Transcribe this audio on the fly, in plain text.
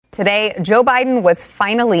Today, Joe Biden was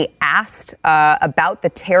finally asked about the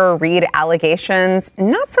Tara Reade allegations.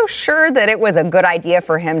 Not so sure that it was a good idea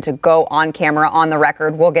for him to go on camera, on the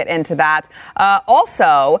record. We'll get into that.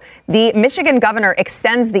 Also, the Michigan governor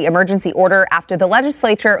extends the emergency order after the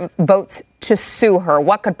legislature votes to sue her.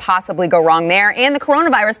 What could possibly go wrong there? And the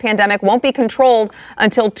coronavirus pandemic won't be controlled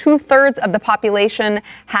until 2/3 of the population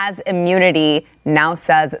has immunity, now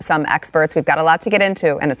says some experts. We've got a lot to get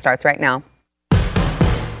into, and it starts right now.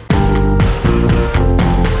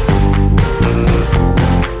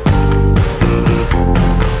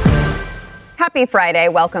 Happy Friday.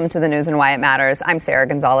 Welcome to the news and why it matters. I'm Sarah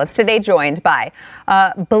Gonzalez. Today joined by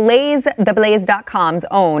theblaze.com's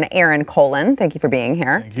own Aaron Colin. Thank you for being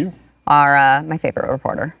here. Thank you. My favorite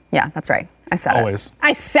reporter. Yeah, that's right. I said Always. it.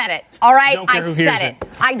 I said it. All right. I said it.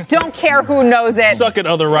 I don't care who knows it. Suck it,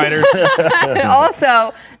 other writers.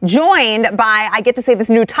 Also joined by, I get to say this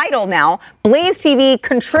new title now, Blaze TV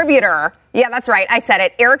contributor. Yeah, that's right. I said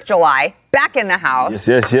it. Eric July, back in the house.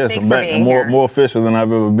 Yes. Thanks I'm for back. being here. More official than I've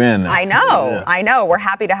ever been. I know. We're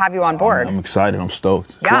happy to have you on board. I'm excited. I'm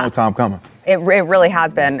stoked. It's Yeah. a long time coming. It really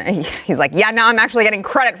has been. He's like, yeah, now I'm actually getting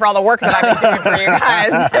credit for all the work that I've been doing for you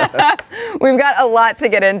guys. We've got a lot to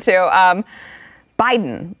get into.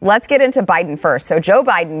 Biden. Let's get into Biden first. So Joe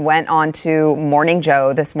Biden went on to Morning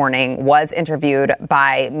Joe this morning, was interviewed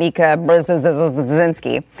by Mika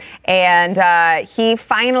Brzezinski, and he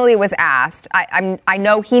finally was asked. I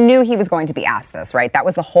know he knew he was going to be asked this, right? That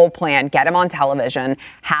was the whole plan. Get him on television,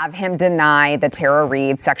 have him deny the Tara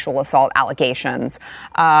Reade sexual assault allegations.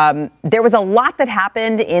 There was a lot that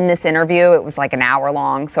happened in this interview. It was like an hour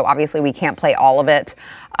long, so obviously we can't play all of it.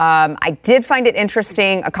 I did find it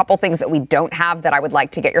interesting, a couple things that we don't have that I would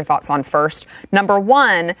like to get your thoughts on first. Number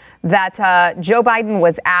one, that Joe Biden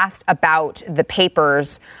was asked about the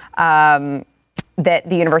papers that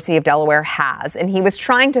the University of Delaware has. And he was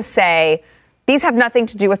trying to say, these have nothing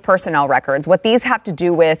to do with personnel records. What these have to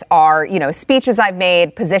do with are, speeches I've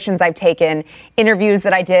made, positions I've taken, interviews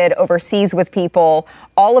that I did overseas with people,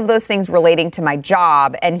 all of those things relating to my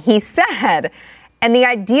job. And he said, and the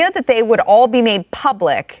idea that they would all be made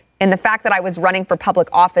public and the fact that I was running for public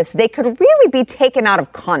office, they could really be taken out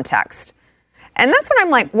of context. And that's when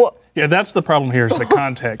I'm like, well. Yeah, that's the problem here is the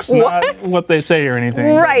context, not what they say or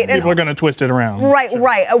anything. Right. People are going to twist it around. Right, Sure.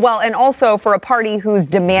 right. Well, and also for a party who's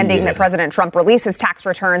demanding that President Trump release his tax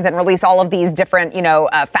returns and release all of these different,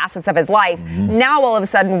 facets of his life. Mm-hmm. Now, all of a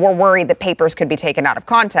sudden, we're worried that papers could be taken out of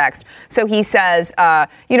context. So he says,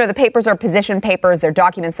 the papers are position papers. They're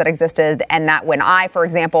documents that existed. And that when for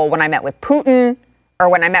example, when I met with Putin or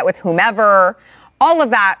when I met with whomever, all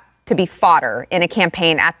of that to be fodder in a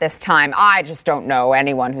campaign at this time. I just don't know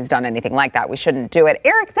anyone who's done anything like that. We shouldn't do it.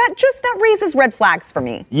 Eric, that raises red flags for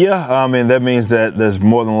me. Yeah, I mean, that means that there's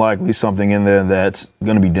more than likely something in there that's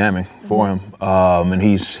going to be damning for him. And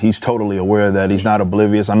he's totally aware of that. He's not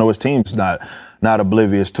oblivious. I know his team's not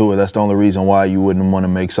oblivious to it. That's the only reason why you wouldn't want to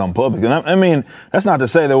make something public. And I mean, that's not to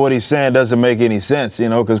say that what he's saying doesn't make any sense,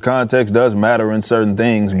 because context does matter in certain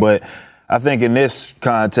things. But I think in this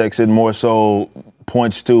context, it more so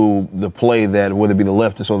points to the play that whether it be the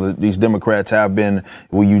leftists or these Democrats have been.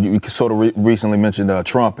 Well, you sort of recently mentioned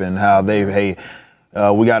Trump and how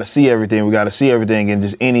we got to see everything. We got to see everything. And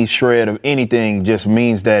just any shred of anything just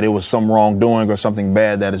means that it was some wrongdoing or something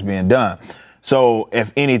bad that is being done. So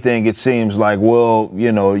if anything, it seems like, well,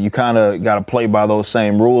 you kind of got to play by those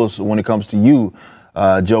same rules when it comes to you,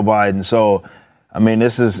 Joe Biden. So, I mean,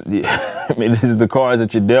 this is the cards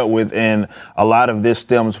that you're dealt with. And a lot of this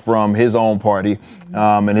stems from his own party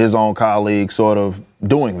and his own colleagues sort of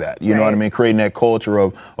doing that. You know what I mean? Creating that culture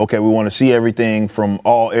of, okay, we want to see everything from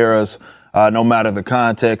all eras, no matter the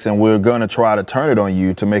context. And we're going to try to turn it on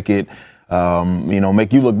you to make it,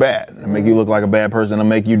 make you look bad, and make you look like a bad person, and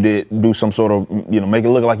make you do some sort of, make it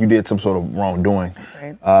look like you did some sort of wrongdoing.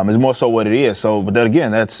 Right. It's more so what it is. So, but then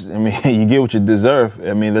again, you get what you deserve.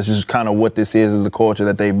 I mean, that's just kind of what this is the culture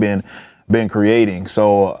that they've been creating.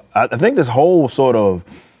 So I think this whole sort of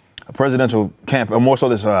presidential camp, or more so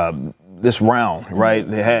this round, right?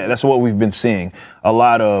 That's what we've been seeing. A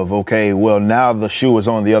lot of, okay, well, now the shoe is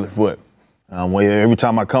on the other foot. Every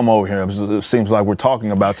time I come over here, it seems like we're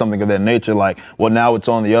talking about something of that nature. Like, well, now it's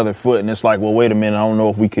on the other foot, and it's like, well, wait a minute, I don't know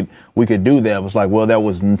if we could do that. It was like, well, that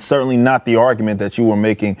was certainly not the argument that you were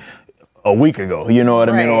making a week ago. You know what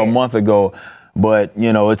I mean, or a month ago. But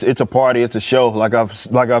it's a party, it's a show. Like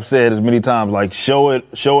I've said as many times, like show it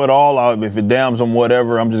all out. If it damns them,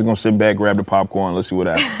 whatever, I'm just gonna sit back, grab the popcorn, let's see what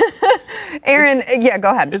happens. Aaron, yeah, go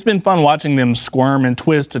ahead. It's been fun watching them squirm and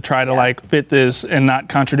twist to try to fit this and not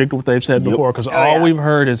contradict what they've said before. Because we've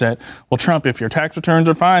heard is that, well, Trump, if your tax returns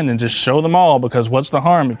are fine, then just show them all, because what's the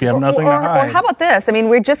harm if you have nothing to hide? Or how about this? I mean,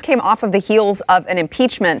 we just came off of the heels of an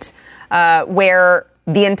impeachment where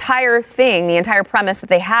the entire premise that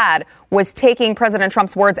they had was taking President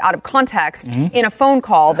Trump's words out of context in a phone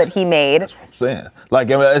call that he made. That's what I'm saying.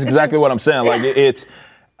 That's exactly what I'm saying.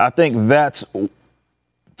 I think that's,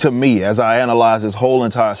 to me, as I analyze this whole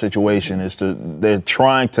entire situation, they're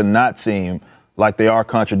trying to not seem like they are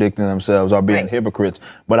contradicting themselves or being hypocrites,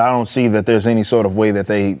 but I don't see that there's any sort of way that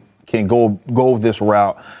they can go this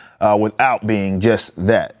route without being just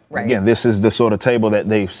that. Right. Again, this is the sort of table that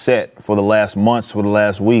they've set for the last months, for the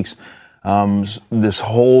last weeks, this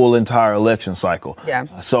whole entire election cycle.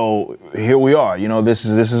 Yeah. So here we are. This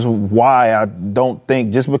is why I don't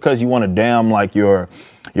think, just because you want to damn like your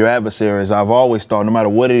adversaries, I've always thought, no matter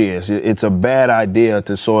what it is, it's a bad idea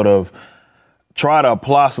to sort of try to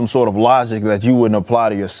apply some sort of logic that you wouldn't apply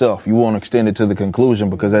to yourself. You won't extend it to the conclusion,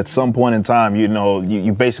 because at some point in time,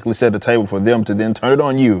 you basically set the table for them to then turn it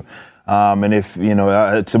on you. And if,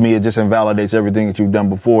 to me, it just invalidates everything that you've done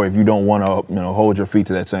before if you don't want to, hold your feet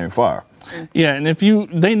to that same fire. Yeah, and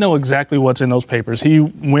they know exactly what's in those papers. He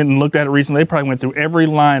went and looked at it recently. They probably went through every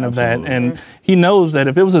line of that, and he knows that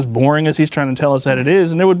if it was as boring as he's trying to tell us that it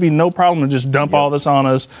is, and there would be no problem to just dump all this on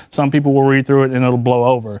us. Some people will read through it and it'll blow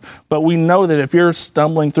over. But we know that if you're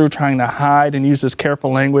stumbling through trying to hide and use this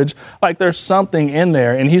careful language, there's something in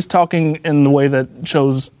there, and he's talking in the way that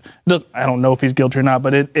shows, I don't know if he's guilty or not,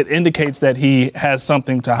 but it indicates that he has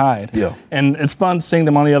something to hide. Yeah. And it's fun seeing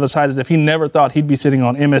them on the other side, as if he never thought he'd be sitting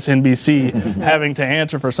on MSNBC having to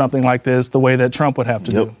answer for something like this the way that Trump would have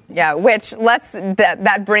to do. Yeah, which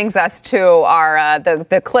that brings us to our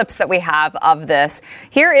the clips that we have of this.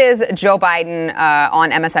 Here is Joe Biden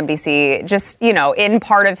on MSNBC, just, in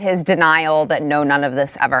part of his denial that none of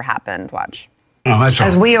this ever happened. Watch.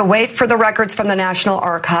 As we await for the records from the National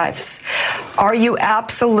Archives, are you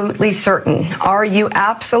absolutely certain? Are you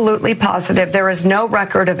absolutely positive there is no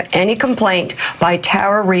record of any complaint by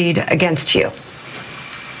Tara Reade against you?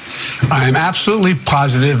 I am absolutely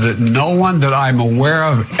positive that no one that I'm aware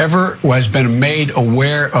of ever has been made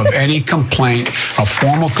aware of any complaint, a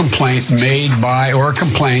formal complaint made by, or a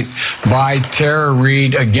complaint by Tara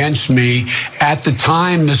Reade against me at the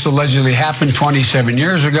time this allegedly happened 27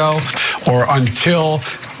 years ago, or until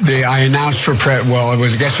I announced for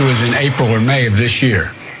I guess it was in April or May of this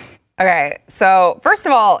year. Okay, so first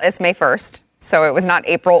of all, it's May 1st. So it was not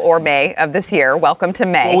April or May of this year. Welcome to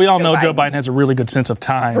May. Well, we all know Joe Biden has a really good sense of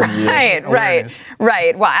time. Right.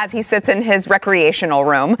 Well, as he sits in his recreational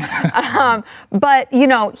room. But,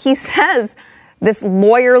 he says this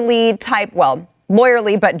lawyerly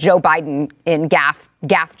but Joe Biden in gaff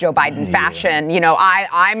Joe Biden fashion.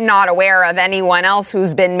 I'm not aware of anyone else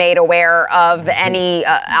who's been made aware of any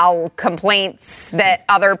complaints that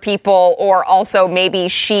other people, or also maybe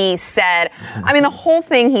she said. I mean, the whole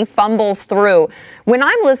thing he fumbles through. When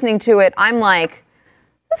I'm listening to it, I'm like,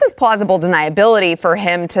 this is plausible deniability for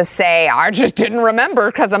him to say, I just didn't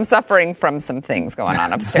remember because I'm suffering from some things going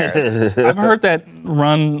on upstairs. I've heard that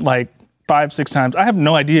run 5-6 times. I have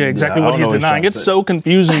no idea exactly what he's denying. It's so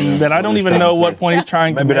confusing that I don't even know what point he's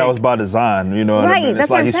trying to make. Maybe that was by design, what I mean? It's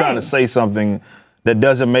like he's trying to say something that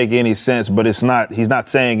doesn't make any sense, but he's not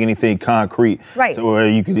saying anything concrete. Right. To where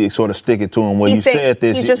you could sort of stick it to him. Well, you said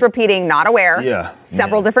this. He's just repeating not aware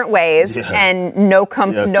several different ways and no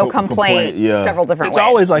complaint several different ways. It's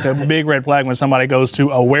always like a big red flag when somebody goes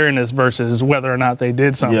to awareness versus whether or not they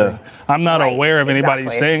did something. Yeah. I'm not aware of anybody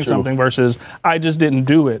saying something versus I just didn't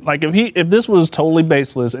do it. Like if this was totally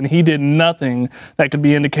baseless and he did nothing that could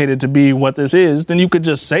be indicated to be what this is, then you could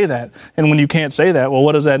just say that. And when you can't say that, well,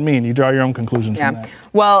 what does that mean? You draw your own conclusions from that.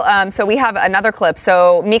 Well, so we have another clip.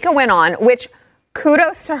 So Mika went on, which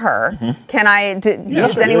kudos to her.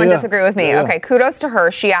 Does anyone disagree with me? Yeah. Okay, kudos to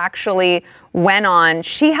her. She actually went on.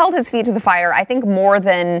 She held his feet to the fire, I think, more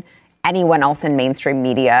than anyone else in mainstream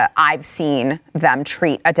media I've seen them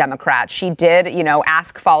treat a Democrat. She did,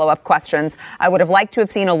 ask follow-up questions. I would have liked to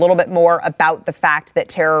have seen a little bit more about the fact that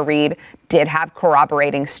Tara Reade did have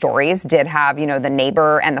corroborating stories, did have, the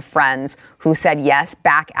neighbor and the friends who said, yes,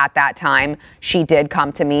 back at that time, she did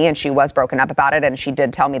come to me and she was broken up about it and she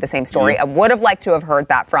did tell me the same story. I would have liked to have heard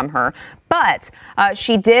that from her. But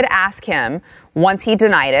she did ask him, once he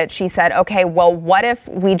denied it, she said, okay, well, why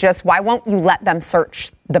won't you let them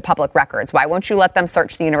search the public records? Why won't you let them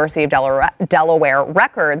search the University of Delaware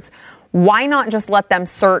records? Why not just let them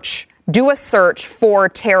search do a search for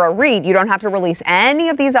Tara Reade. You don't have to release any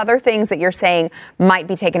of these other things that you're saying might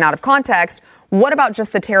be taken out of context. What about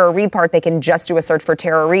just the Tara Reade part? They can just do a search for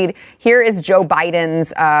Tara Reade. Here is Joe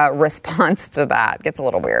Biden's response to that. Gets a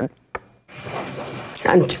little weird.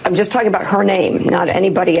 I'm just talking about her name, not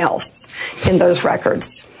anybody else in those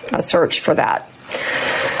records. A search for that.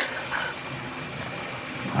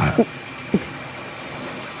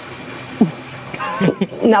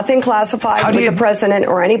 Nothing classified with the president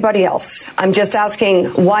or anybody else. I'm just asking,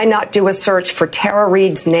 why not do a search for Tara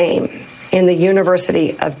Reade's name in the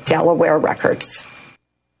University of Delaware records?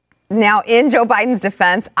 Now, in Joe Biden's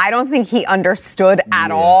defense, I don't think he understood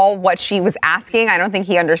at all what she was asking. I don't think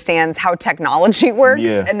he understands how technology works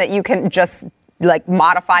and that you can just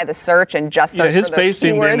modify the search and just search his for those face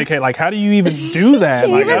seemed to keywords. indicate, how do you even do that?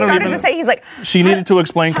 He even started to say, he's like... She needed to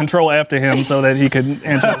explain Control F to him so that he could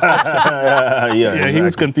answer his question. Exactly. He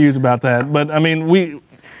was confused about that. But,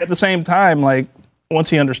 at the same time, once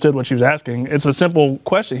he understood what she was asking, it's a simple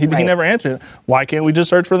question. He never answered it. Why can't we just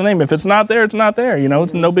search for the name? If it's not there, it's not there.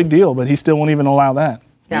 It's no big deal. But he still won't even allow that.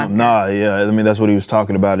 Yeah. That's what he was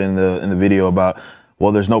talking about in the video about,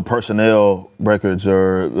 well, there's no personnel records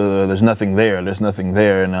or there's nothing there. There's nothing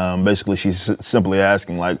there. And basically she's simply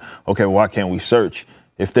asking, okay, why can't we search?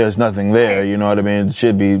 If there's nothing there, you know what I mean? It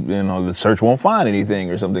should be, the search won't find anything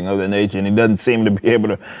or something of that nature. And he doesn't seem to be able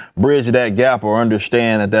to bridge that gap or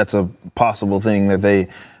understand that that's a possible thing that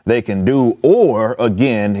they can do. Or,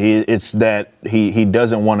 again, it's that he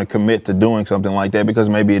doesn't want to commit to doing something like that because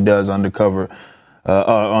maybe it does uncover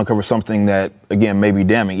something that, again, may be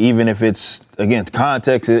damning. Even if it's, again,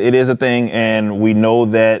 context, it is a thing, and we know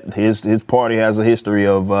that his party has a history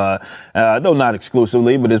of, though not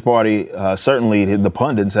exclusively, but his party, certainly the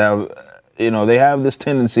pundits have, they have this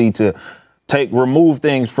tendency to remove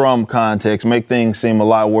things from context, make things seem a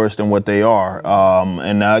lot worse than what they are.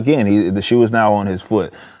 And again, the shoe is now on his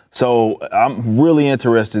foot. So I'm really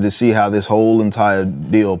interested to see how this whole entire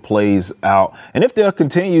deal plays out. And if they'll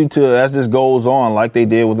continue to, as this goes on, like they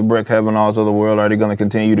did with the Brett Kavanaughs of the world, are they going to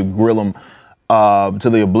continue to grill them to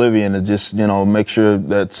the oblivion to just, make sure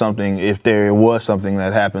that if there was something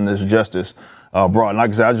that happened, there's justice brought. And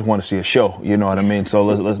like I said, I just want to see a show. You know what I mean? So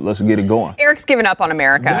let's get it going. Eric's given up on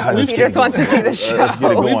America. He just wants to see the show. Let's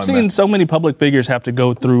get it going, We've seen so many public figures have to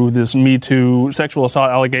go through this Me Too sexual assault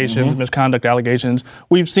allegations, misconduct allegations.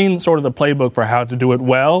 We've seen sort of the playbook for how to do it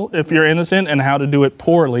well if you're innocent and how to do it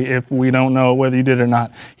poorly if we don't know whether you did or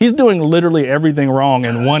not. He's doing literally everything wrong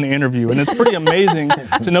in one interview. And it's pretty amazing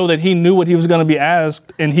to know that he knew what he was going to be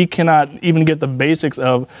asked and he cannot even get the basics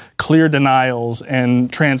of clear denials and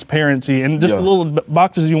transparency and just little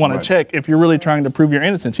boxes you want to check if you're really trying to prove your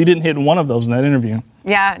innocence. He didn't hit one of those in that interview.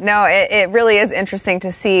 Yeah, no, it really is interesting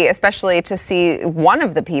to see, especially to see one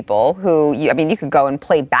of the people who, you could go and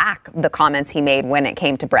play back the comments he made when it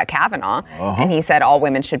came to Brett Kavanaugh. And he said all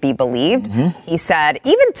women should be believed. He said,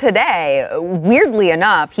 even today, weirdly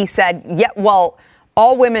enough, he said,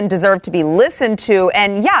 all women deserve to be listened to.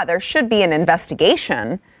 And there should be an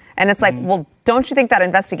investigation. And it's well, don't you think that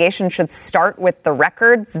investigation should start with the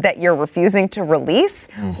records that you're refusing to release?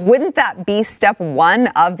 Wouldn't that be step one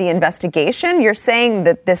of the investigation? You're saying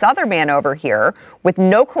that this other man over here, with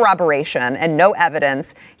no corroboration and no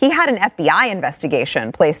evidence, he had an FBI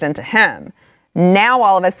investigation placed into him. Now,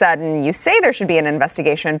 all of a sudden, you say there should be an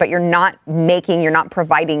investigation, but you're not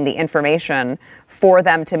providing the information for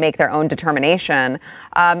them to make their own determination.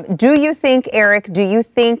 Do you think, Eric, do you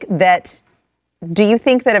think that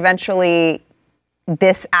eventually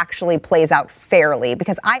this actually plays out fairly?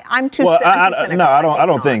 Because I'm too cynical. I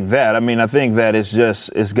don't think that. I think that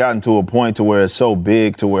it's gotten to a point to where it's so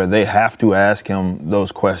big to where they have to ask him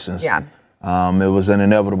those questions. Yeah. It was an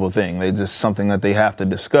inevitable thing. They just something that they have to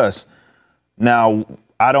discuss. Now,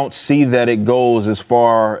 I don't see that it goes as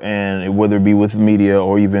far, and whether it be with the media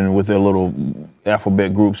or even with their little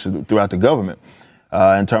alphabet groups throughout the government,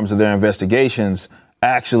 in terms of their investigations,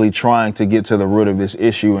 actually trying to get to the root of this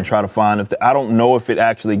issue and try to find I don't know if it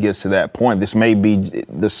actually gets to that point. This may be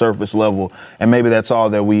the surface level, and maybe that's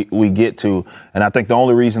all that we get to. And I think the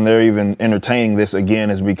only reason they're even entertaining this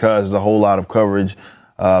again is because there's a whole lot of coverage.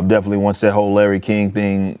 Definitely once that whole Larry King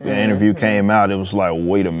thing interview came out, it was like,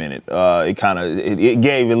 wait a minute. It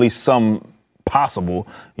gave at least some possible,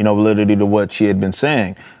 validity to what she had been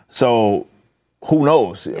saying. So who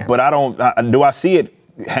knows? Yeah. But do I see it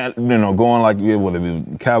going like, whether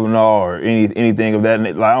it be Kavanaugh or anything of that.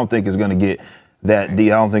 I don't think it's going to get that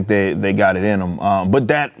deep. I don't think they got it in them. But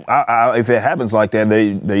that, if it happens like that,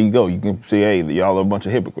 there you go. You can see, hey, y'all are a bunch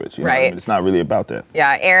of hypocrites. Right. It's not really about that.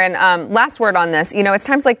 Yeah, Aaron, last word on this. It's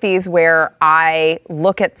times like these where I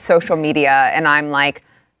look at social media and I'm like,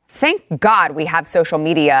 thank God we have social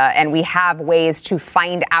media and we have ways to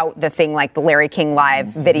find out the thing like the Larry King Live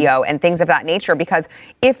video and things of that nature, because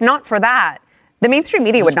if not for that, the mainstream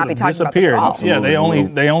media would not be talking about this at all. Yeah, they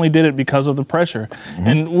only did it because of the pressure.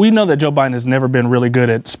 And we know that Joe Biden has never been really good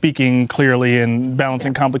at speaking clearly and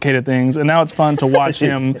balancing complicated things. And now it's fun to watch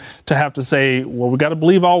him to have to say, well, we got to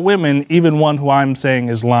believe all women, even one who I'm saying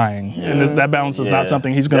is lying. And that balance is not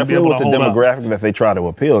something he's going to be able to hold up. Definitely with the demographic that they try to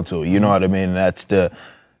appeal to. You know what I mean?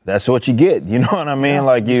 That's what you get. You know what I mean?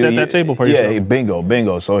 Like you set that table for yourself. Yeah,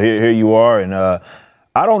 bingo. So here you are, and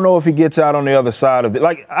I don't know if he gets out on the other side of it.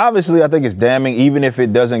 Like, obviously, I think it's damning, even if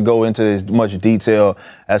it doesn't go into as much detail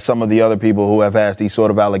as some of the other people who have had these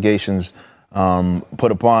sort of allegations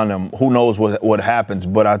put upon them. Who knows what happens?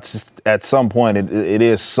 But at some point, it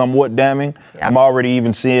is somewhat damning. Yeah. I'm already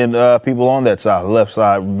even seeing people on that side, the left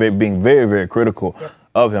side, being very, very critical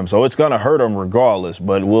of him. So it's going to hurt him regardless,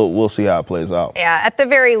 but we'll see how it plays out. Yeah, at the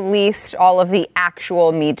very least, all of the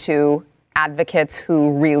actual Me Too advocates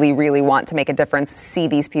who really, really want to make a difference see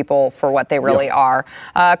these people for what they really are.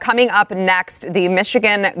 Coming up next, the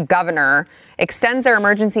Michigan governor extends their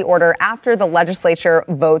emergency order after the legislature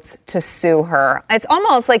votes to sue her. It's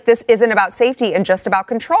almost like this isn't about safety and just about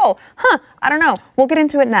control. I don't know. We'll get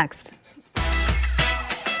into it next.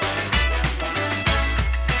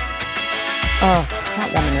 Oh,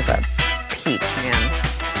 that woman is a peach, man.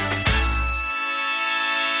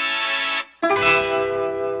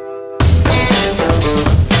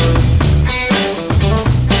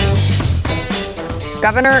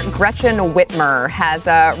 Governor Gretchen Whitmer has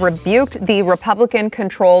rebuked the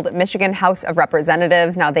Republican-controlled Michigan House of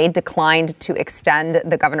Representatives. Now, they declined to extend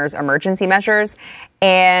the governor's emergency measures.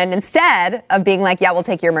 And instead of being like, yeah, we'll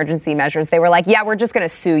take your emergency measures, they were like, yeah, we're just going to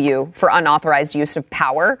sue you for unauthorized use of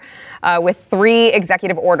power. With 3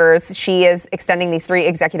 executive orders, she is extending these 3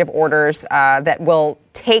 executive orders that will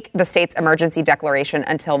take the state's emergency declaration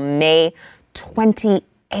until May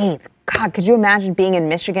 28th. God, could you imagine being in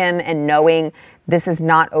Michigan and knowing this is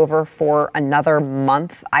not over for another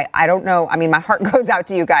month? I don't know. I mean, my heart goes out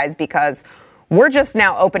to you guys because we're just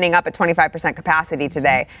now opening up at 25% capacity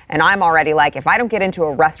today. And I'm already like, if I don't get into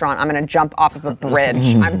a restaurant, I'm going to jump off of a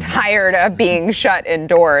bridge. I'm tired of being shut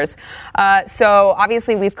indoors. So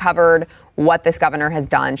obviously we've covered what this governor has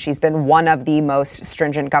done. She's been one of the most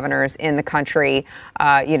stringent governors in the country.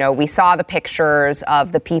 We saw the pictures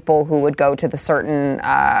of the people who would go to the certain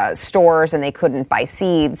stores and they couldn't buy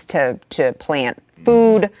seeds to plant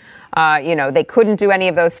food. They couldn't do any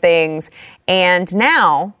of those things. And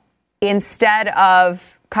now, instead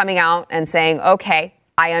of coming out and saying, okay,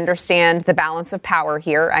 I understand the balance of power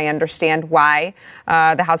here. I understand why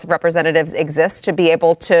the House of Representatives exists to be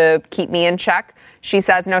able to keep me in check. She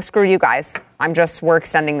says, no, screw you guys. We're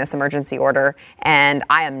extending this emergency order, and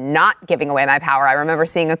I am not giving away my power. I remember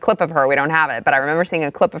seeing a clip of her. We don't have it, but I remember seeing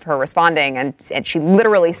a clip of her responding, and she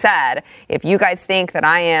literally said, if you guys think that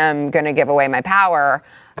I am going to give away my power,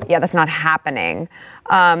 yeah, that's not happening.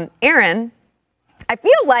 Aaron, I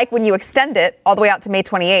feel like when you extend it all the way out to May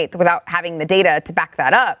 28th without having the data to back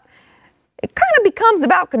that up, it kind of becomes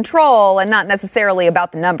about control and not necessarily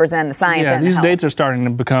about the numbers and the science. Yeah, these dates are starting to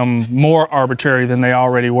become more arbitrary than they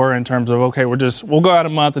already were in terms of, okay, we'll go out a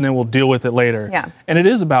month and then we'll deal with it later. Yeah. And it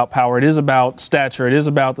is about power. It is about stature. It is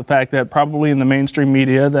about the fact that probably in the mainstream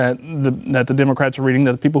media that the Democrats are reading,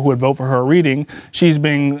 that the people who would vote for her are reading, she's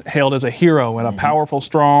being hailed as a hero and a powerful,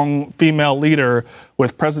 strong female leader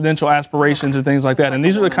with presidential aspirations and things like that. And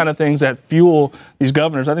these are the kind of things that fuel these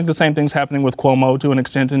governors. I think the same thing's happening with Cuomo to an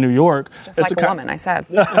extent in New York. Just like a woman, I said.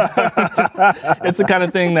 It's the kind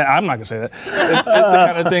of thing that, I'm not going to say that. It's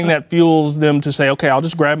the kind of thing that fuels them to say, okay, I'll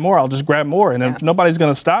just grab more. And if nobody's going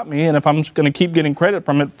to stop me, and if I'm going to keep getting credit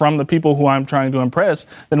from it from the people who I'm trying to impress,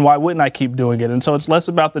 then why wouldn't I keep doing it? And so it's less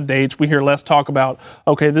about the dates. We hear less talk about,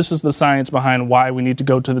 okay, this is the science behind why we need to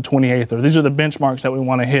go to the 28th, or these are the benchmarks that we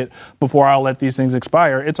want to hit before I'll let these things expire.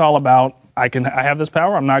 It's all about, I have this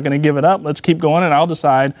power. I'm not going to give it up. Let's keep going, and I'll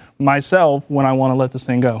decide myself when I want to let this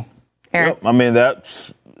thing go. Aaron? I mean,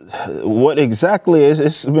 that's what exactly is.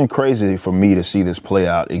 It's been crazy for me to see this play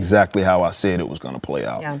out exactly how I said it was going to play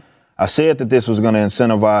out. Yeah. I said that this was going to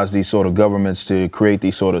incentivize these sort of governments to create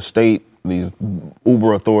these sort of these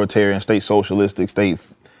uber authoritarian, state socialistic, state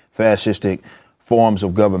fascistic forms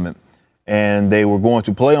of government. And they were going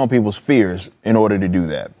to play on people's fears in order to do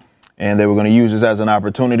that. And they were going to use this as an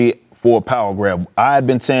opportunity for a power grab. I had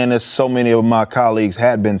been saying this, so many of my colleagues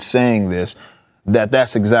had been saying this,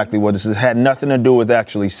 that's exactly what this is. It had nothing to do with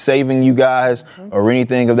actually saving you guys or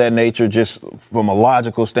anything of that nature, just from a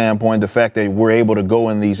logical standpoint, the fact that we're able to go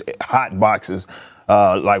in these hot boxes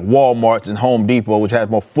like Walmart and Home Depot, which has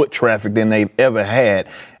more foot traffic than they've ever had,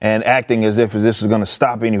 and acting as if this is going to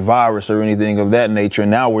stop any virus or anything of that nature.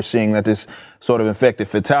 And now we're seeing that this sort of infected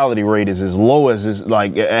fatality rate is as low as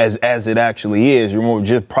it actually is.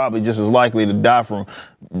 You're probably just as likely to die from,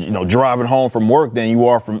 driving home from work than you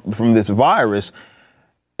are from this virus.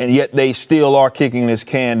 And yet they still are kicking this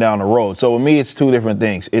can down the road. So with me, it's two different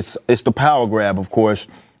things. It's the power grab, of course.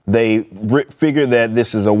 They figure that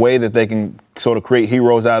this is a way that they can sort of create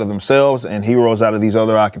heroes out of themselves and heroes out of these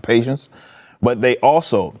other occupations. But they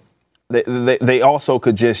also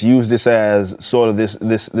could just use this as sort of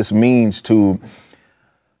this means to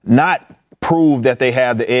not prove that they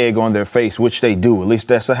have the egg on their face, which they do. At least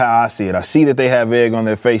that's how I see it. I see that they have egg on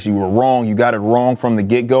their face. You were wrong. You got it wrong from the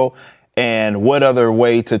get-go. And what other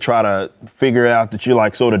way to try to figure out that you're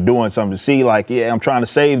like sort of doing something to see like, yeah, I'm trying to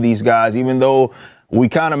save these guys, even though we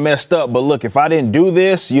kind of messed up. But look, if I didn't do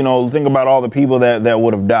this, think about all the people that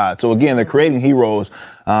would have died. So again, they're creating heroes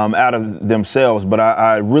out of themselves. But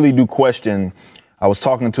I really do question. I was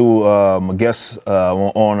talking to a guest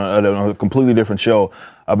on a completely different show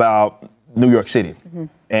about New York City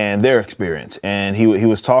and their experience. And he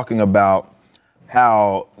was talking about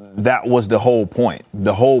how that was the whole point.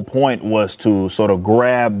 The whole point was to sort of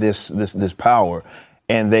grab this power,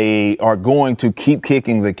 and they are going to keep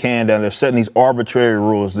kicking the can down. They're setting these arbitrary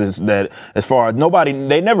rules that as far as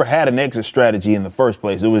they never had an exit strategy in the first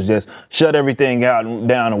place. It was just shut everything out and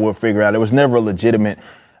down and we'll figure out. It was never a legitimate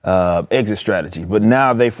exit strategy. But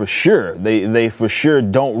now they for sure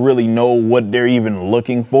don't really know what they're even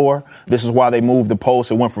looking for. This is why they moved the post.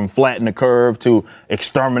 It went from flatten the curve to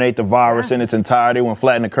exterminate the virus in its entirety, when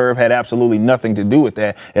flatten the curve had absolutely nothing to do with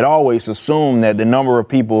that. It always assumed that the number of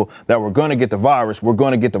people that were going to get the virus were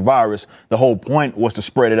going to get the virus. The whole point was to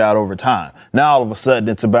spread it out over time. Now all of a sudden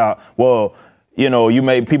it's about, well,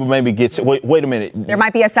 people maybe get, wait a minute. There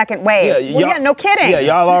might be a second wave. Yeah, no kidding. Yeah,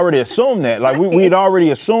 y'all already assumed that. Like we'd already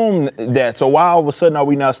assumed that. So why all of a sudden are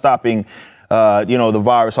we not stopping, the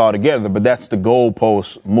virus altogether? But that's the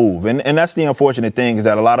goalpost move. And that's the unfortunate thing, is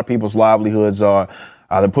that a lot of people's livelihoods are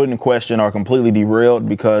either put in question or completely derailed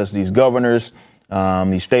because these governors,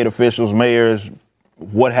 these state officials, mayors,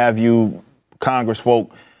 what have you, Congress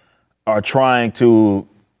folk are trying to,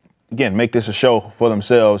 again, make this a show for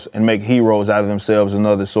themselves and make heroes out of themselves and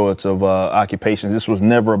other sorts of occupations. This was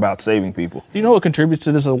never about saving people. You know what contributes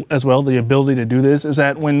to this as well, the ability to do this, is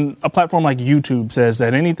that when a platform like YouTube says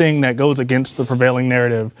that anything that goes against the prevailing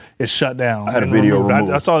narrative is shut down. I had a video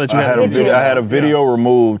removed. I saw that you I had a video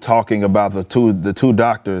removed talking about the two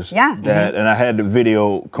doctors. Yeah. And I had the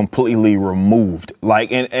video completely removed.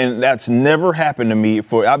 And that's never happened to me.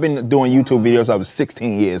 I've been doing YouTube videos. I was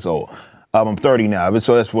 16 years old. I'm 30 now,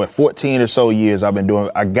 so that's 14 or so years I've been doing.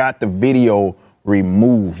 I got the video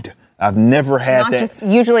removed. I've never had that.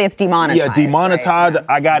 Usually it's demonetized. Yeah, demonetized. Right?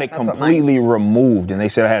 I got it completely removed, and they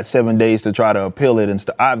said I had 7 days to try to appeal it and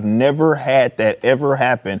stuff. I've never had that ever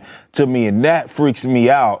happen to me, and that freaks me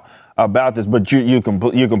out about this. But you're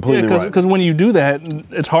completely right. Because when you do that,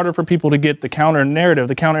 it's harder for people to get the counter narrative,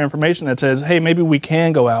 the counter information that says, hey, maybe we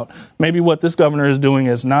can go out. Maybe what this governor is doing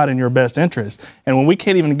is not in your best interest. And when we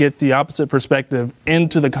can't even get the opposite perspective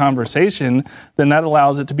into the conversation, then that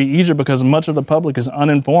allows it to be easier, because much of the public is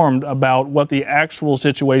uninformed about what the actual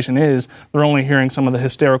situation is. They're only hearing some of the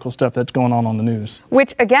hysterical stuff that's going on the news.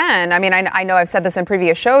 Which, again, I know I've said this in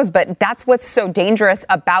previous shows, but that's what's so dangerous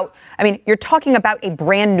about, you're talking about a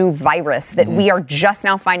brand new virus that we are just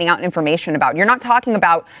now finding out information about. You're not talking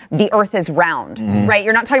about the earth is round, right?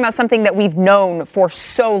 You're not talking about something that we've known for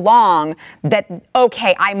so long that,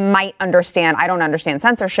 okay, I might understand. I don't understand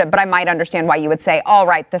censorship, but I might understand why you would say, all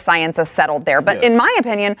right, the science is settled there. But in my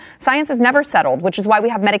opinion, science is never settled, which is why we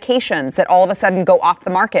have medications that all of a sudden go off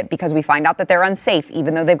the market because we find out that they're unsafe,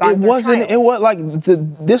 even though they've gone through trials. It was like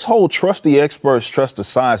this whole trust the experts, trust the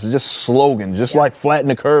science is just slogans, just like flatten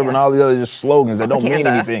the curve and all the other just slogans that don't mean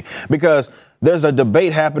anything. Because there's a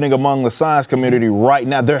debate happening among the science community right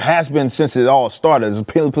now. There has been since it all started. There's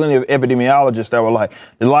plenty of epidemiologists that were like,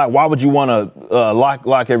 why would you want to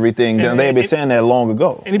lock everything down? They had been saying that long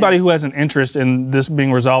ago. Anybody who has an interest in this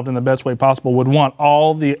being resolved in the best way possible would want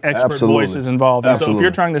all the expert voices involved. And so if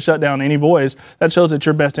you're trying to shut down any voice, that shows that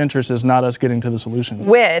your best interest is not us getting to the solution.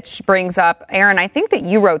 Which brings up, Aaron, I think that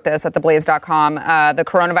you wrote this at theblaze.com. The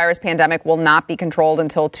coronavirus pandemic will not be controlled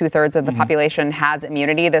until 2/3 of the population has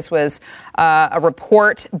immunity. This was a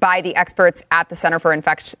report by the experts at the Center for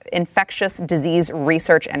Infectious Disease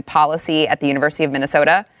Research and Policy at the University of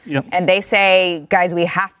Minnesota. Yep. And they say, guys, we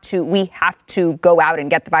have to go out and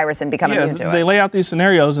get the virus and become immune to it. They lay out these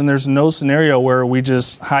scenarios, and there's no scenario where we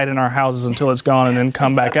just hide in our houses until it's gone and then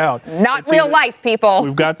come back out. Not real life, people.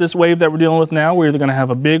 We've got this wave that we're dealing with now. We're either going to have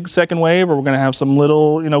a big second wave or we're going to have some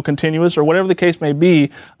little, continuous or whatever the case may be.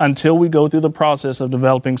 Until we go through the process of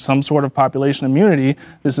developing some sort of population immunity,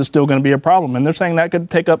 this is still going to be a problem. And they're saying that could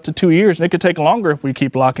take up to 2 years. And it could take longer if we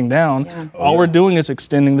keep locking down. Yeah. All we're doing is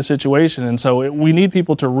extending the situation. And so we need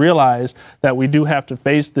people to realize that we do have to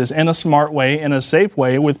face this in a smart way, in a safe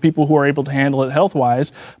way, with people who are able to handle it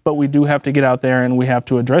health-wise. But we do have to get out there and we have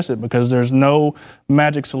to address it, because there's no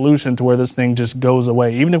magic solution to where this thing just goes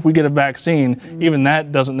away. Even if we get a vaccine, even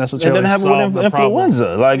that doesn't necessarily solve the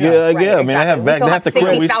influenza. Right, they have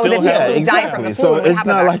the we still have exactly. So it's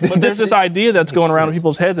not like but there's this idea that's going around in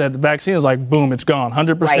people's heads that the vaccine is like, boom, it's gone.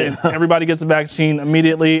 100%. Right. Everybody gets the vaccine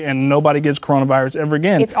immediately and nobody gets coronavirus ever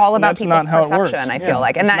again. It's all about people's perception, I feel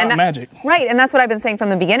like. And it's not magic. Right. And that's what I've been saying from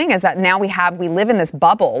the beginning, is that now we live in this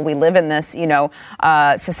bubble. We live in this,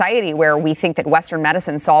 society where we think that Western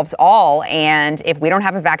medicine solves all. And if we don't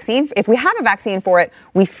have a vaccine, if we have a vaccine for it,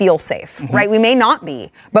 we feel safe, right? We may not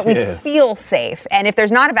be, but we feel safe. And if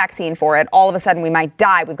there's not a vaccine for it, all of a sudden we might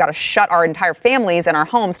die. We've got to shut our entire families and our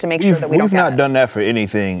homes to make sure that we don't get it. We've not done that for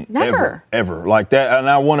anything ever like that. And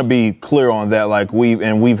I want to be clear on that. Like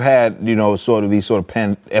we've had, sort of these sort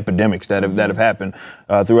of epidemics that have happened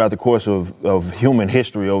throughout the course of human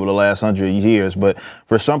history over the last 100 years. But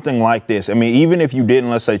for something like this, I mean, even if you didn't,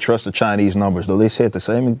 let's say, trust the Chinese numbers, though they said the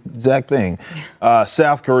same exact thing,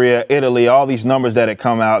 South Korea, Italy, all these numbers that had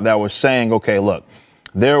come out that were saying, okay, look,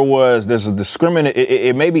 there's a discriminate.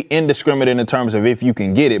 It may be indiscriminate in terms of if you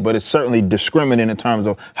can get it, but it's certainly discriminate in terms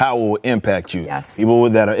of how it will impact you. Yes. People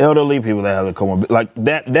that are elderly, people that have the comorbid, like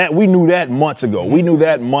that we knew that months ago. We knew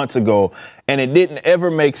that months ago, and it didn't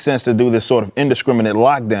ever make sense to do this sort of indiscriminate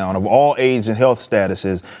lockdown of all age and health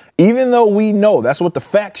statuses. Even though we know, that's what the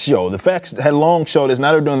facts show. The facts had long showed this.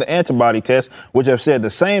 Now they're doing the antibody test, which have said the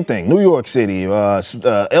same thing. New York City,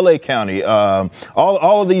 L.A. County,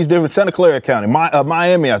 all of these different, Santa Clara County,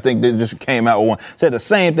 Miami, I think, that just came out with one. Said the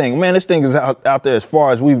same thing. Man, this thing is out there as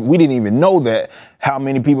far as we didn't even know that. How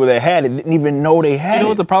many people that had it didn't even know they had it. You know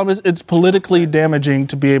what the problem is? It's politically damaging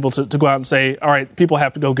to be able to go out and say, all right, people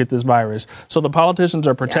have to go get this virus. So the politicians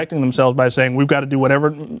are protecting themselves by saying we've got to do whatever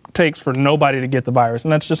it takes for nobody to get the virus.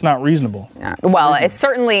 And that's just not reasonable. Yeah. Well, it's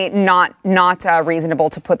certainly not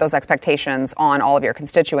reasonable to put those expectations on all of your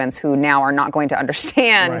constituents who now are not going to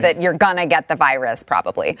understand that you're going to get the virus,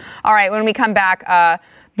 probably. All right, when we come back,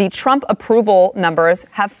 the Trump approval numbers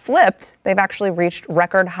have flipped. They've actually reached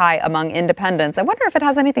record high among independents. I wonder if it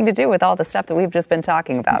has anything to do with all the stuff that we've just been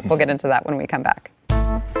talking about. We'll get into that when we come back.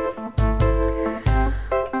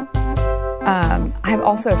 I've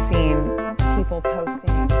also seen people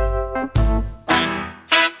posting.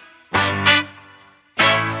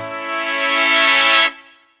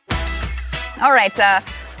 All right.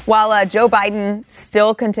 While Joe Biden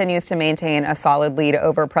still continues to maintain a solid lead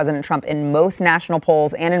over President Trump in most national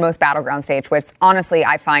polls and in most battleground states, which honestly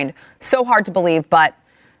I find so hard to believe, but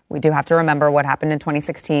we do have to remember what happened in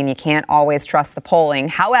 2016. You can't always trust the polling.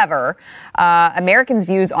 However, Americans'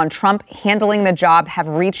 views on Trump handling the job have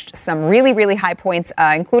reached some really, really high points,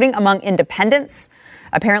 including among independents.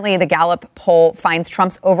 Apparently, the Gallup poll finds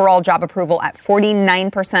Trump's overall job approval at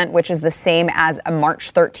 49%, which is the same as a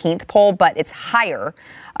March 13th poll, but it's higher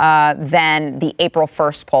than the April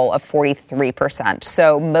 1st poll of 43%.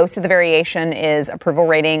 So most of the variation is approval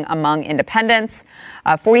rating among independents.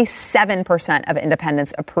 47% of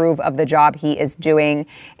independents approve of the job he is doing,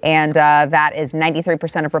 and that is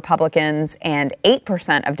 93% of Republicans and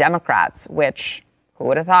 8% of Democrats, which... who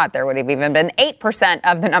would have thought there would have even been 8%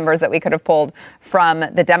 of the numbers that we could have pulled from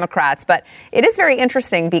the Democrats? But it is very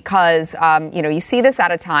interesting because, you see this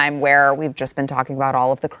at a time where we've just been talking about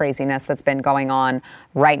all of the craziness that's been going on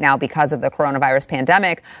right now because of the coronavirus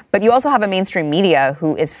pandemic. But you also have a mainstream media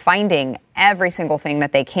who is finding every single thing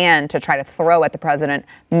that they can to try to throw at the president,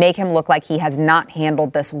 make him look like he has not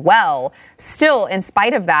handled this well. Still, in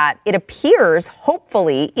spite of that, it appears,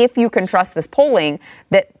 hopefully, if you can trust this polling,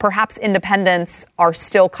 that perhaps independents are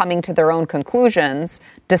still coming to their own conclusions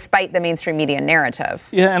despite the mainstream media narrative.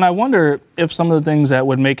 Yeah, and I wonder if some of the things that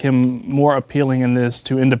would make him more appealing in this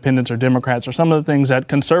to independents or Democrats are some of the things that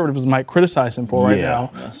conservatives might criticize him for right now,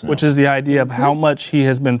 which is the idea of how much he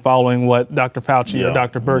has been following what Dr. Fauci or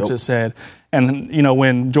Dr. Birx has said. And,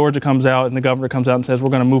 when Georgia comes out and the governor comes out and says, we're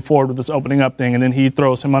going to move forward with this opening up thing, and then he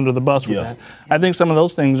throws him under the bus with that. I think some of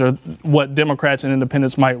those things are what Democrats and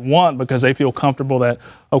independents might want because they feel comfortable that,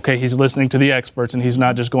 okay, he's listening to the experts and he's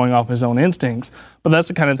not just going off his own instincts. But that's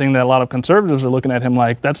the kind of thing that a lot of conservatives are looking at him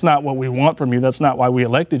like, that's not what we want from you. That's not why we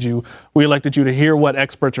elected you. We elected you to hear what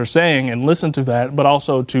experts are saying and listen to that, but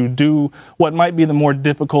also to do what might be the more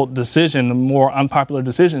difficult decision, the more unpopular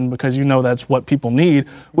decision, because that's what people need,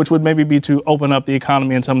 which would maybe be to open up the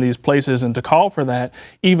economy in some of these places and to call for that,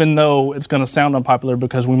 even though it's going to sound unpopular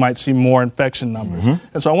because we might see more infection numbers.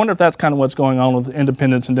 And so I wonder if that's kind of what's going on with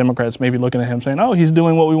independents and Democrats maybe looking at him saying, oh, he's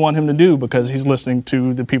doing what we want him to do because he's listening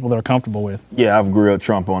to the people they're comfortable with. Yeah, I've grilled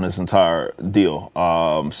Trump on this entire deal.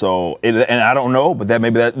 And I don't know, but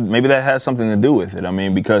maybe that has something to do with it. I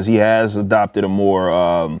mean, because he has adopted a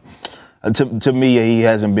more to me, he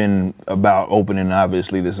hasn't been about opening,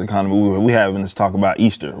 obviously, this economy. We having this talk about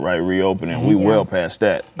Easter, right? Reopening. We well past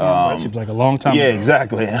that. That seems like a long time ago. Yeah,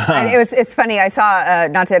 exactly. It's funny. I saw,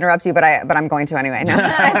 not to interrupt you, but I'm going to anyway. No.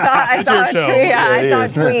 I saw a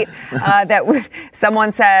tweet that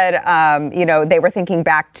someone said, they were thinking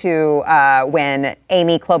back to when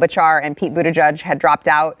Amy Klobuchar and Pete Buttigieg had dropped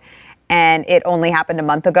out. And it only happened a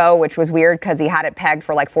month ago, which was weird because he had it pegged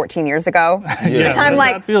for like 14 years ago. Yeah, I'm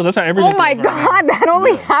like, that's how everything oh my God, that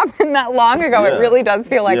only happened that long ago. Yeah. It really does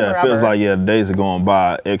feel like forever. It feels like, the days are going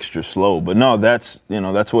by extra slow. But no, that's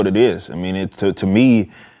what it is. I mean, to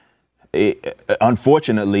me,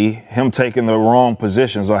 unfortunately, him taking the wrong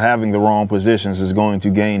positions or having the wrong positions is going to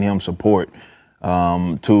gain him support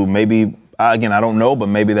to maybe. Again, I don't know, but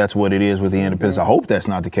maybe that's what it is with the independents. I hope that's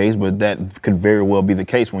not the case, but that could very well be the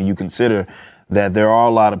case when you consider that there are a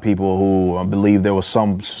lot of people who I believe there was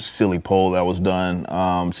some silly poll that was done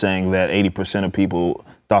saying that 80% of people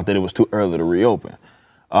thought that it was too early to reopen.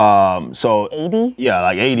 So 80? Yeah,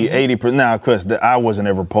 like 80%. Now, of course, I wasn't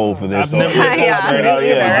ever polled for this. Yeah,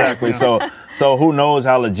 exactly. So who knows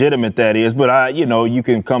how legitimate that is? But you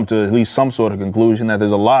can come to at least some sort of conclusion that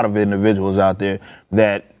there's a lot of individuals out there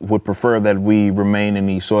that would prefer that we remain in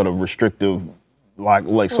these sort of restrictive, sort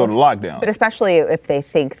of lockdown. But especially if they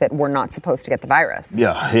think that we're not supposed to get the virus.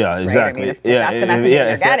 Yeah, exactly. Right? I mean, if that's the message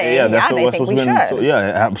they're getting, they think we should. Yeah,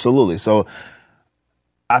 absolutely. So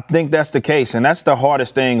I think that's the case, and that's the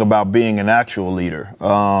hardest thing about being an actual leader.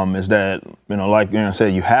 Is that like I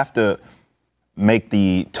said, you have to make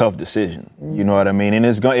the tough decision. You know what I mean? And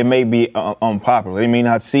it may be unpopular. They may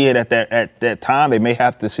not see it at that time. They may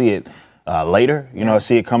have to see it later.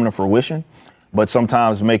 See it coming to fruition. But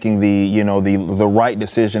sometimes making the right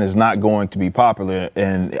decision is not going to be popular.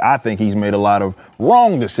 And I think he's made a lot of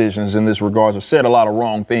wrong decisions in this regard, or said a lot of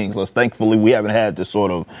wrong things. Thankfully, we haven't had this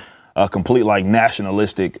sort of complete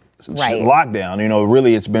nationalistic lockdown.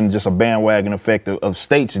 Really, it's been just a bandwagon effect of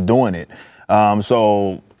states doing it.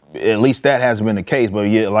 So at least that hasn't been the case. But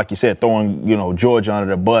yeah, like you said, throwing, Georgia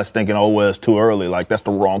under the bus thinking, oh, well, it's too early. Like, that's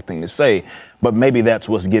the wrong thing to say. But maybe that's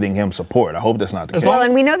what's getting him support. I hope that's not the case. Well,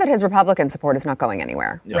 and we know that his Republican support is not going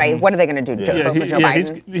anywhere, right? What are they going to do? Vote for Joe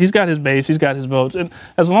Biden? He's got his base. He's got his votes. And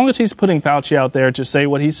as long as he's putting Fauci out there to say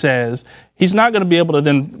what he says, he's not going to be able to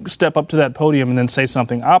then step up to that podium and then say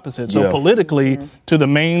something opposite. So politically, to the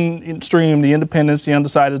mainstream, the independents, the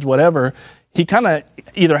undecideds, whatever, he kind of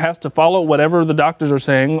either has to follow whatever the doctors are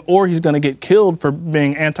saying, or he's going to get killed for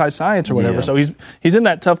being anti-science or whatever. Yeah. So he's in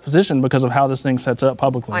that tough position because of how this thing sets up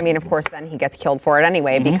publicly. I mean, of course, then he gets killed for it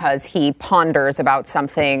anyway because he ponders about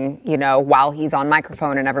something, while he's on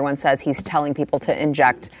microphone and everyone says he's telling people to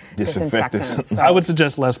inject disinfectants. So. I would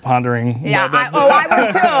suggest less pondering. Yeah,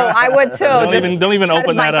 I would too. Don't even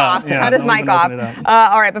open that up. Cut his mic off.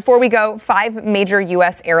 All right, before we go, 5 major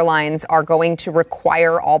U.S. airlines are going to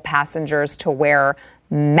require all passengers to wear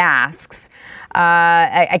masks.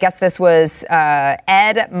 I guess this was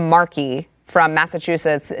Ed Markey from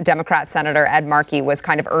Massachusetts. Democrat Senator Ed Markey was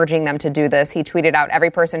kind of urging them to do this. He tweeted out, every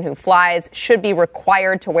person who flies should be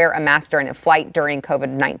required to wear a mask during a flight during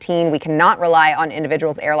COVID-19. We cannot rely on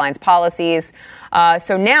individuals' airlines' policies.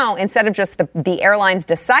 So now, instead of just the airlines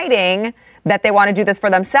deciding that they want to do this for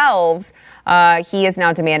themselves, he is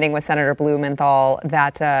now demanding with Senator Blumenthal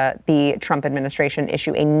that the Trump administration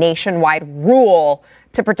issue a nationwide rule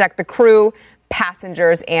to protect the crew,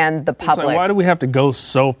 passengers, and the public. Why do we have to go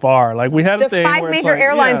so far? We had a thing where the 5 major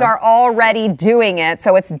airlines are already doing it.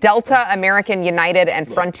 So it's Delta, American, United,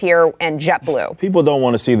 and Frontier, and JetBlue. People don't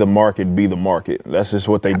want to see the market be the market. That's just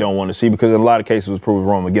what they don't want to see, because in a lot of cases it was proved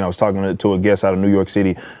wrong. Again, I was talking to a guest out of New York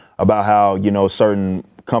City about how, certain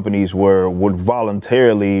companies would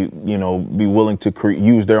voluntarily, be willing to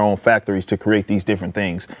use their own factories to create these different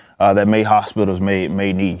things that hospitals may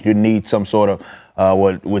need. You need some sort of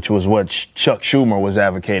which was what Chuck Schumer was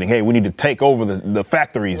advocating. Hey, we need to take over the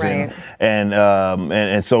factories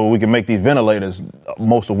and so we can make these ventilators,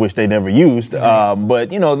 most of which they never used. But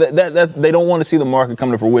that they don't want to see the market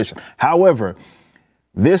come to fruition. However,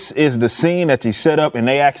 this is the scene that you set up, and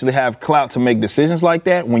they actually have clout to make decisions like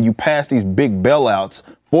that when you pass these big bailouts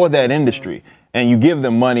for that industry and you give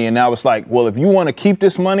them money. And now it's like, well, if you want to keep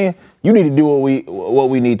this money, you need to do what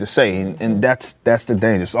we need to say, and that's the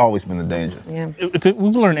danger. It's always been the danger. Yeah. If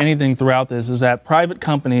we've learned anything throughout this, is that private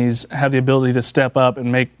companies have the ability to step up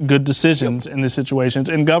and make good decisions in these situations,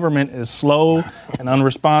 and government is slow and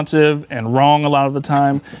unresponsive and wrong a lot of the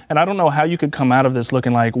time. And I don't know how you could come out of this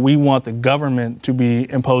looking like we want the government to be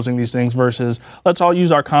imposing these things versus let's all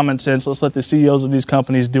use our common sense. Let's let the CEOs of these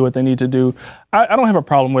companies do what they need to do. I don't have a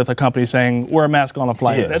problem with a company saying wear a mask on a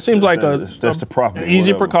flight. Yeah, that seems like that's the proper an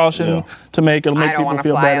easy whatever. precaution to make. It'll make people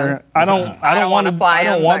feel better. I don't want to, but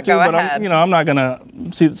I'm not going to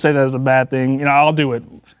say that as a bad thing. I'll do it.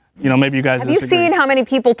 Maybe you guys have you seen how many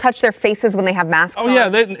people touch their faces when they have masks on? Oh,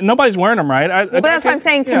 yeah. Nobody's wearing them, right? But that's what I'm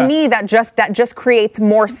saying. To me, that just creates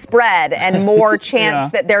more spread and more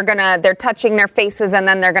chance that they're touching their faces and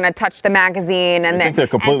then they're going to touch the magazine. And they think they're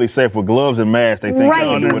completely safe with gloves and masks. They think they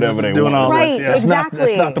can do whatever they want. Right, exactly.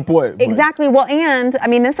 That's not the point. Exactly. Well, and,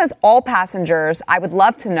 this says all passengers. I would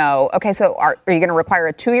love to know, okay, so are you going to require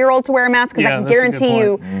a 2-year-old to wear a mask? Because I can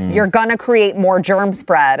guarantee you're going to create more germ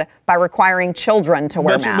spread by requiring children to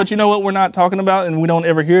wear masks. But you know what we're not talking about and we don't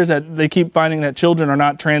ever hear is that they keep finding that children are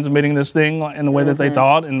not transmitting this thing in the way that they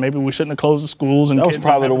thought, and maybe we shouldn't have closed the schools. And that was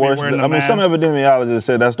probably the worst. Some epidemiologists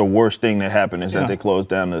said that's the worst thing that happened is that they closed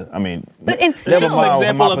down but it's never mind an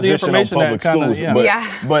example of the information public schools.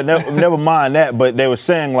 But never mind that. But they were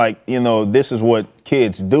saying this is what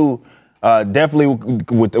kids do. Definitely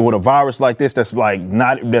with a virus like this, that's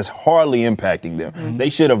hardly impacting them. Mm-hmm.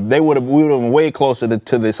 We would have been way closer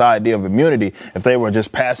to this idea of immunity if they were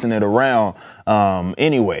just passing it around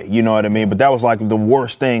anyway. You know what I mean? But that was like the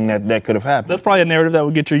worst thing that could have happened. That's probably a narrative that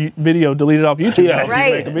would get your video deleted off YouTube. Yeah.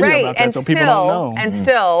 Right. And so people don't know. And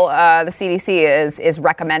still, the CDC is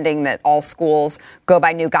recommending that all schools go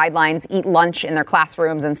by new guidelines, eat lunch in their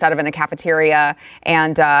classrooms instead of in a cafeteria,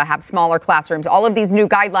 and have smaller classrooms. All of these new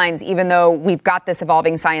guidelines, even though we've got this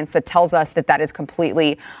evolving science that tells us that is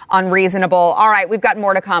completely unreasonable. All right, we've got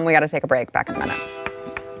more to come. We got to take a break. Back in a minute.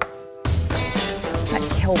 That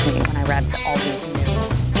killed me when I read all these news.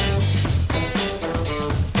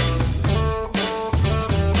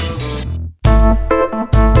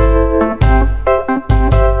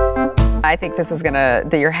 I think this is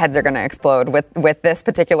your heads are gonna explode with this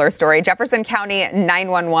particular story. Jefferson County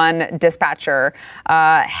 911 dispatcher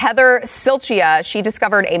Heather Silchia, she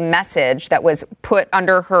discovered a message that was put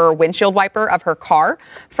under her windshield wiper of her car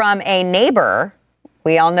from a neighbor.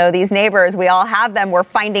 We all know these neighbors. We all have them. We're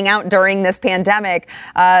finding out during this pandemic.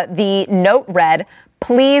 The note read,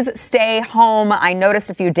 "Please stay home. I noticed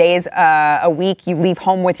a few days a week you leave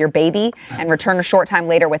home with your baby and return a short time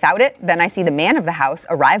later without it. Then I see the man of the house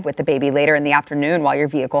arrive with the baby later in the afternoon while your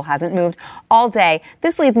vehicle hasn't moved all day.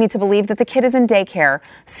 This leads me to believe that the kid is in daycare.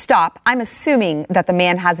 Stop. I'm assuming that the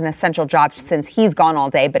man has an essential job since he's gone all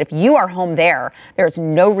day. But if you are home there's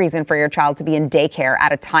no reason for your child to be in daycare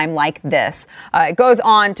at a time like this." It goes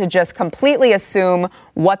on to just completely assume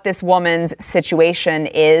what this woman's situation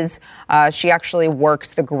is. She actually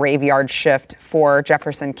works the graveyard shift for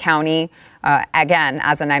Jefferson County, again,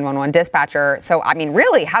 as a 911 dispatcher. So,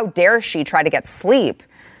 really, how dare she try to get sleep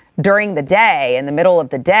during the day, in the middle of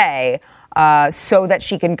the day, so that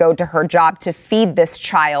she can go to her job to feed this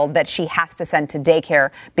child that she has to send to daycare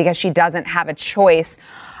because she doesn't have a choice.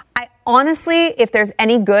 Honestly, if there's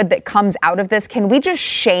any good that comes out of this, can we just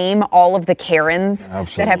shame all of the Karens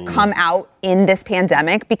that have come out in this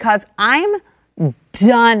pandemic? Because I'm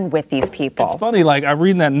done with these people. It's funny, I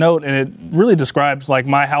read that note and it really describes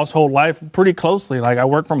my household life pretty closely. I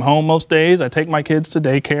work from home most days. I take my kids to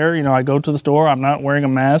daycare. I go to the store. I'm not wearing a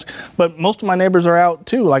mask. But most of my neighbors are out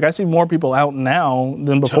too. I see more people out now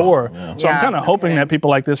than before. So I'm kind of hoping that people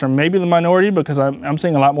like this are maybe the minority, because I'm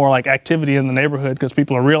seeing a lot more activity in the neighborhood because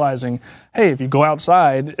people are realizing, hey, if you go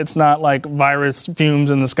outside, it's not virus fumes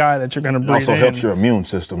in the sky that you're going to breathe in. It also helps your immune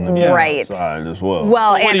system to be outside as well.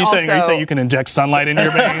 Well, what are you saying? Are you saying you can inject sunlight in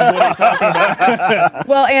your veins? What are you talking about?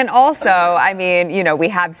 Well, and also, we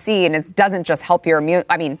have seen it doesn't just help your immune.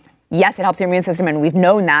 Yes, it helps your immune system, and we've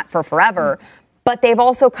known that for forever. But they've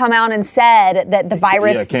also come out and said that the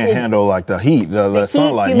virus can't handle the heat, the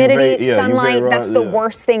sunlight, humidity, sunlight. That's the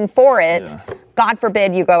worst thing for it. God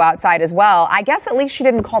forbid you go outside as well. I guess at least she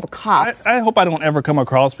didn't call the cops. I hope I don't ever come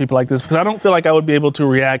across people like this because I don't feel like I would be able to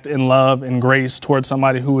react in love and grace towards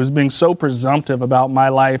somebody who is being so presumptive about my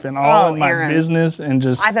life and all of my Aaron, business and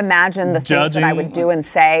just I've imagined the things that I would do and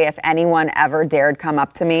say if anyone ever dared come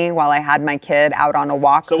up to me while I had my kid out on a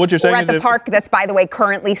walk. So what you're saying or at the park that's, by the way,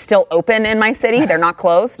 currently still open in my city. They're not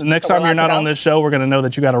closed. The next time you're not on this show, we're going to know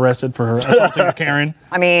that you got arrested for assaulting a Karen.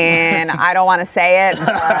 I mean, I don't want to say it, but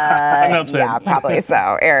yeah, probably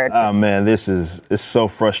so. Eric. Oh man, it's so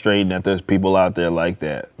frustrating that there's people out there like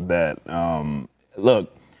that.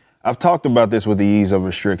 Look, I've talked about this with the ease of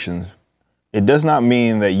restrictions. It does not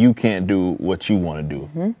mean that you can't do what you want to do.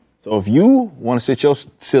 Mm-hmm. So if you want to sit your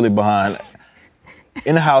silly behind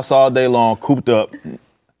in the house all day long, cooped up,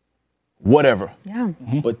 whatever. Yeah.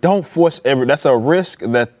 Mm-hmm. But don't force that's a risk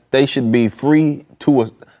that they should be free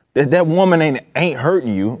to. That woman ain't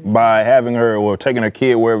hurting you by having her or taking her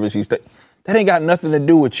kid wherever she's staying. That ain't got nothing to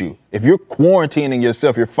do with you. If you're quarantining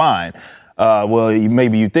yourself, you're fine.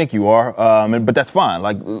 Maybe you think you are, but that's fine.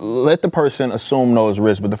 Like, let the person assume those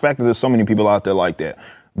risks. But the fact that there's so many people out there like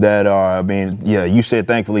that are, you said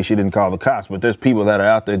thankfully she didn't call the cops, but there's people that are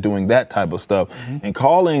out there doing that type of stuff and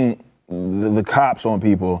calling the cops on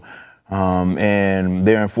people. And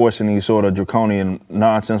they're enforcing these sort of draconian,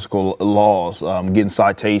 nonsensical laws, getting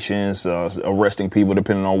citations, arresting people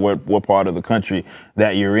depending on what part of the country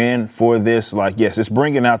that you're in for this. Like, yes, it's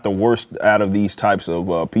bringing out the worst out of these types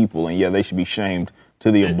of people. And, yeah, they should be shamed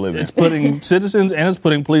to the oblivion. It's putting citizens and it's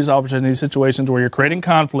putting police officers in these situations where you're creating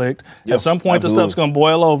conflict. Yep, at some point, absolutely. The stuff's going to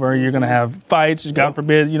boil over. You're going to have fights. God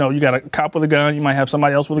forbid, you got a cop with a gun. You might have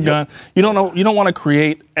somebody else with a gun. You don't know. You don't want to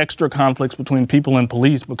create extra conflicts between people and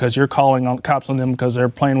police because you're calling on cops on them because they're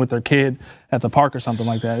playing with their kid at the park or something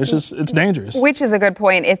like that. It's dangerous. Which is a good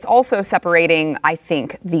point. It's also separating, I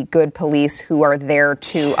think, the good police who are there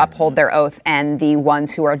to uphold their oath and the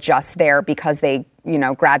ones who are just there because they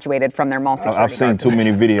graduated from their mall security I've seen too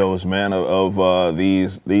many videos, man, of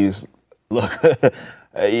these. Look,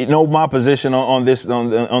 my position on this,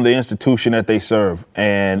 on the institution that they serve,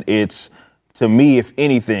 and it's, to me, if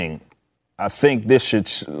anything, I think this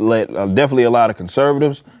should let definitely a lot of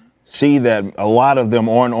conservatives see that a lot of them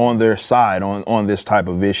aren't on their side on this type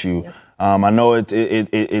of issue. Yep. I know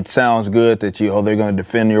it sounds good that they're going to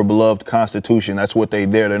defend your beloved Constitution. That's what they're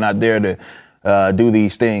there. They're not there to do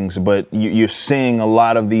these things, but you're seeing a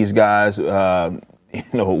lot of these guys,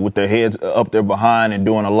 with their heads up their behind and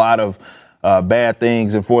doing a lot of bad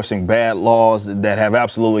things, enforcing bad laws that have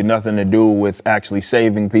absolutely nothing to do with actually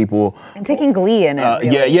saving people. And taking glee in it.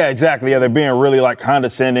 Really. Yeah, exactly. Yeah, they're being really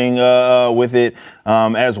condescending with it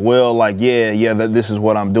as well. This is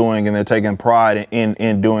what I'm doing, and they're taking pride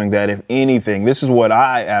in doing that. If anything, this is what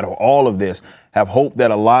out of all of this, have hoped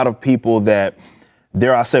that a lot of people that,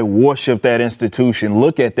 dare I say, worship that institution,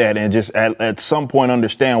 look at that and just at some point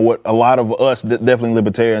understand what a lot of us, definitely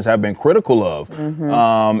libertarians, have been critical of.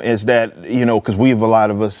 Mm-hmm. Is that, because a lot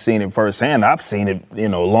of us seen it firsthand. I've seen it,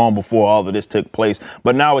 long before all of this took place.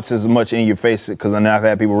 But now it's as much in your face because I've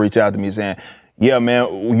had people reach out to me saying, yeah,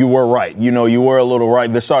 man, you were right. You were a little right.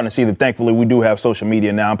 They're starting to see that thankfully we do have social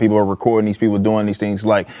media now and people are recording these people doing these things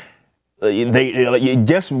they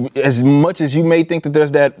just as much as you may think that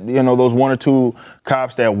there's that, those one or two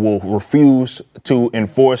cops that will refuse to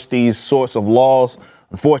enforce these sorts of laws.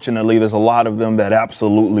 Unfortunately, there's a lot of them that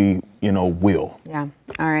absolutely, will. Yeah.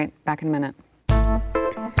 All right. Back in a minute.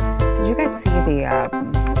 Did you guys see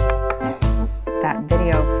that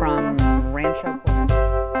video from Rancho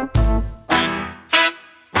Cucamonga?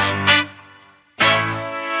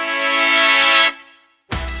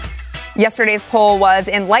 Yesterday's poll was,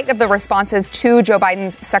 in light of the responses to Joe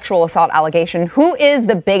Biden's sexual assault allegation, who is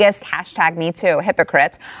the biggest #MeToo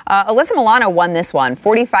hypocrite? Alyssa Milano won this one.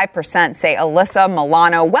 45% say Alyssa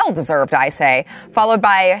Milano, well-deserved, I say, followed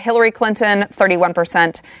by Hillary Clinton,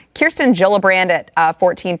 31%, Kirsten Gillibrand at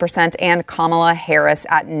 14%, and Kamala Harris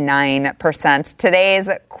at 9%.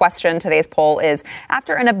 Today's poll is,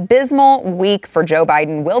 after an abysmal week for Joe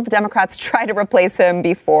Biden, will the Democrats try to replace him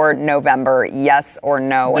before November? Yes or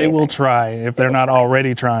no? They will try if they're not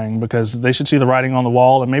already trying, because they should see the writing on the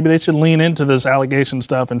wall, and maybe they should lean into this allegation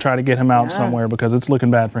stuff and try to get him out somewhere because it's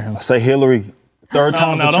looking bad for him. I say Hillary Third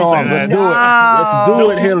time's no, the don't say charm. Let's that. do it. Let's do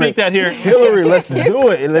Don't it, you Hillary. speak that here. Hillary, let's do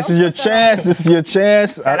it. This is your chance. This is your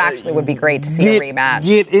chance. That actually would be great to see a rematch.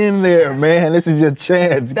 Get in there, man. This is your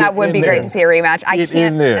chance. That would be great to see a rematch. I Get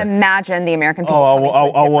can't in there. imagine the American people. Oh, coming to a I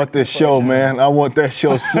different want this show, conclusion. man. I want that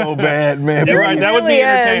show so bad, man. You're right. Please. That would be Really is.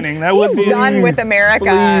 entertaining. That would be. Done with America.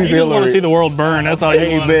 Please. You just want to Hillary. see the world burn. That's all you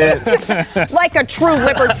Hey, want. man. Like a true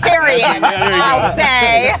libertarian, there you go. I'll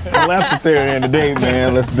say. Lapsitarian today,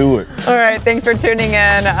 man. Let's do it. All right, thanks for tuning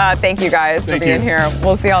in. Thank you guys for Thank being you. here.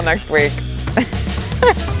 We'll see y'all next week.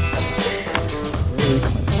 Really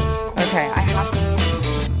clean.